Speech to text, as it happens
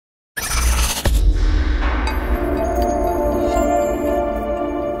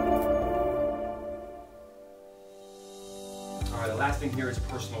is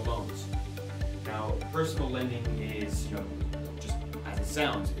personal loans. Now, personal lending is, just as it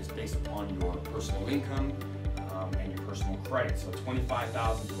sounds, is based upon your personal income and your personal credit. So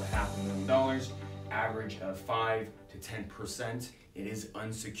 $25,000 to $500,000, average of 5 to 10%. It is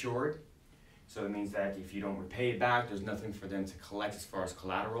unsecured. So it means that if you don't repay it back, there's nothing for them to collect as far as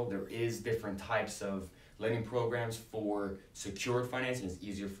collateral. There is different types of lending programs for secured financing. It's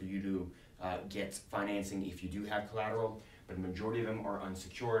easier for you to get financing if you do have collateral, but the majority of them are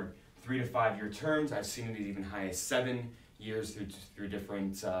unsecured. 3 to 5 year terms. I've seen it even high as 7 years through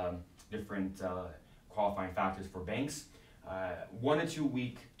different qualifying factors for banks. 1 to 2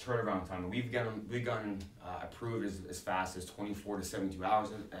 week turnaround time. We've gotten approved as fast as 24 to 72 hours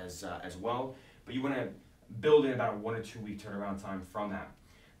as well. But you want to build in about a 1 to 2 week turnaround time from that.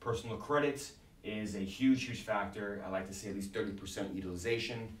 Personal credit is a huge factor. I like to say at least 30%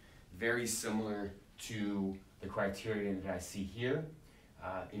 utilization. Very similar to the criteria that I see here.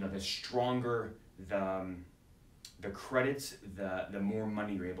 The stronger the credits, the more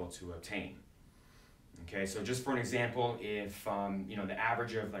money you're able to obtain. Okay, so just for an example, if the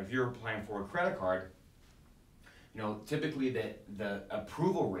average of, like, if you're applying for a credit card, typically the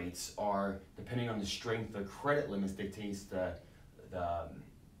approval rates are, depending on the strength, the credit limits dictates the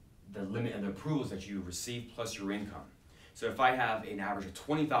limit and the approvals that you receive plus your income. So if I have an average of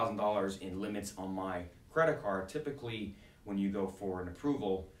 $20,000 in limits on my credit card, typically when you go for an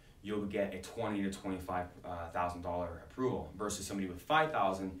approval, you'll get a $20,000 to $25,000 approval versus somebody with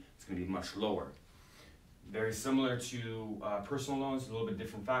 $5,000, it's going to be much lower. Very similar to personal loans, a little bit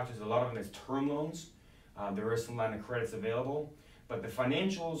different factors. A lot of them is term loans. There is some line of credits available, but the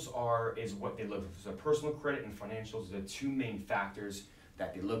financials is what they look for. So personal credit and financials are the two main factors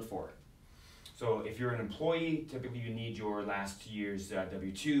that they look for. So if you're an employee, typically you need your last year's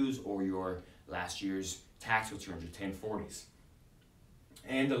W-2s or your last year's tax returns, your 1040s.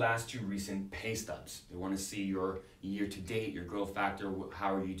 And the last 2 recent pay stubs. They want to see your year to date, your growth factor,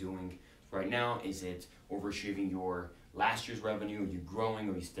 how are you doing right now? Is it overachieving your last year's revenue? Are you growing?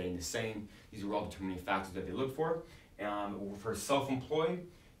 Are you staying the same? These are all determining factors that they look for. For self-employed,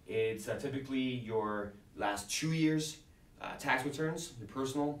 it's typically your last 2 years tax returns, your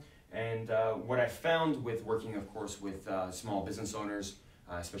personal. And what I found with working, of course, with small business owners,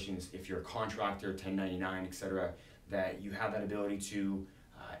 especially if you're a contractor, 1099, etc., that you have that ability to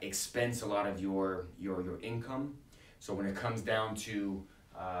expense a lot of your income. So when it comes down to,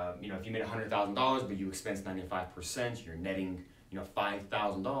 if you made $100,000 but you expense 95%, you're netting,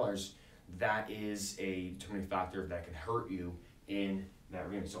 $5,000. That is a determining factor that can hurt you in that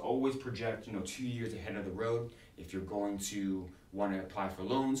arena. So always project, 2 years ahead of the road. If you're going to want to apply for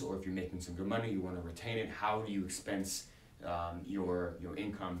loans, or if you're making some good money, you want to retain it. How do you expense your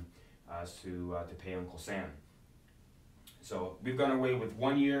income to pay Uncle Sam? So we've gone away with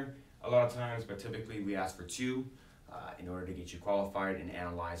 1 year a lot of times, but typically we ask for 2 in order to get you qualified and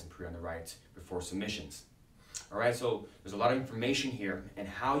analyze and pre-underwrite before submissions. All right, so there's a lot of information here, and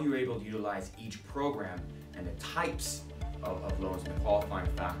how you're able to utilize each program and the types of loans and the qualifying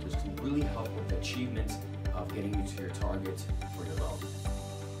factors can really help with the achievement of getting you to your target for your loan.